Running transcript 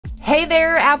Hey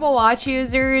there, Apple Watch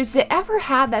users! Ever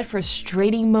had that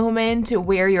frustrating moment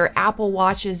where your Apple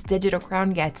Watch's digital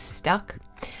crown gets stuck?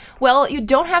 Well, you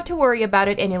don't have to worry about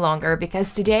it any longer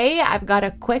because today I've got a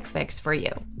quick fix for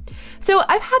you. So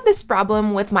I've had this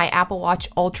problem with my Apple Watch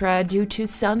Ultra due to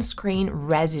sunscreen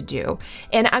residue,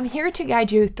 and I'm here to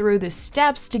guide you through the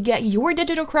steps to get your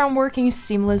digital crown working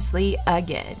seamlessly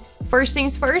again. First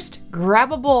things first,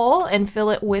 grab a bowl and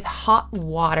fill it with hot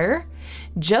water.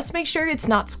 Just make sure it's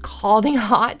not scalding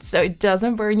hot so it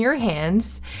doesn't burn your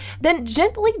hands. Then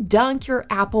gently dunk your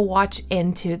Apple Watch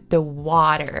into the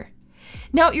water.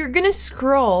 Now you're gonna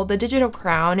scroll the digital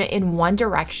crown in one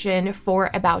direction for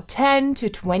about 10 to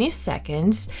 20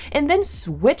 seconds and then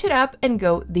switch it up and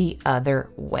go the other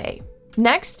way.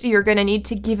 Next, you're gonna need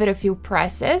to give it a few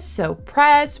presses, so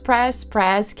press, press,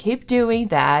 press, keep doing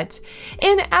that.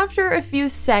 And after a few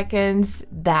seconds,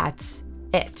 that's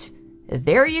it.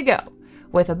 There you go.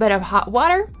 With a bit of hot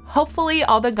water, hopefully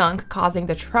all the gunk causing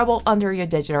the trouble under your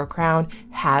digital crown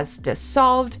has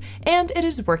dissolved and it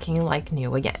is working like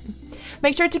new again.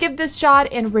 Make sure to give this a shot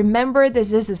and remember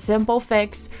this is a simple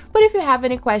fix, but if you have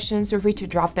any questions, feel free to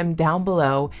drop them down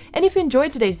below. And if you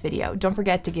enjoyed today's video, don't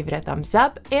forget to give it a thumbs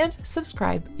up and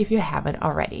subscribe if you haven't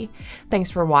already. Thanks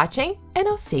for watching and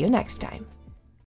I'll see you next time.